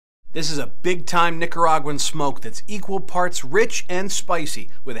This is a big-time Nicaraguan smoke that's equal parts rich and spicy,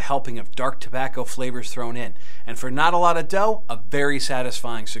 with a helping of dark tobacco flavors thrown in. And for not a lot of dough, a very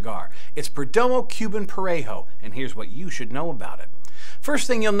satisfying cigar. It's Perdomo Cuban Parejo, and here's what you should know about it. First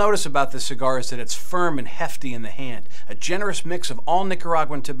thing you'll notice about this cigar is that it's firm and hefty in the hand, a generous mix of all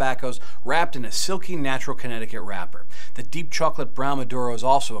Nicaraguan tobaccos wrapped in a silky natural Connecticut wrapper. The deep chocolate brown Maduro is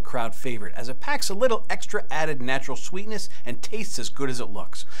also a crowd favorite, as it packs a little extra added natural sweetness and tastes as good as it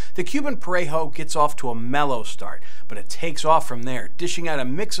looks. The Cuban Parejo gets off to a mellow start, but it takes off from there, dishing out a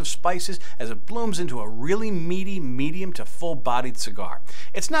mix of spices as it blooms into a really meaty, medium to full-bodied cigar.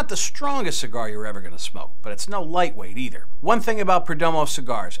 It's not the strongest cigar you're ever going to smoke, but it's no lightweight either. One thing about Perdomo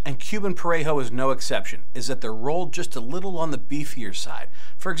cigars, and Cuban Parejo is no exception, is that they're rolled just a little on the beefier side.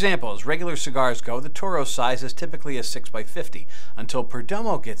 For example, as regular cigars go, the Toro size is typically a 6x50, until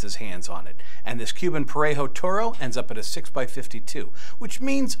Perdomo gets his hands on it, and this Cuban Parejo Toro ends up at a 6x52, which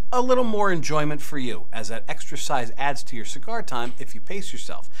means a little more enjoyment for you, as that extra size adds to your cigar time if you pace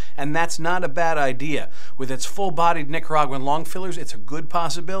yourself. And that's not a bad idea. With its full-bodied Nicaraguan long fillers, it's a good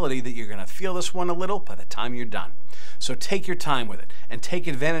possibility that you're going to feel this one a little by the time you're done. So take your time with it, and take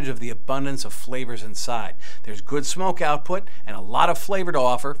advantage of the abundance of flavors inside. There's good smoke output and a lot of flavor to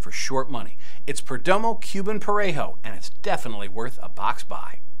offer for short money. It's Perdomo Cuban Parejo, and it's definitely worth a box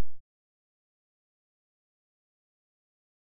buy.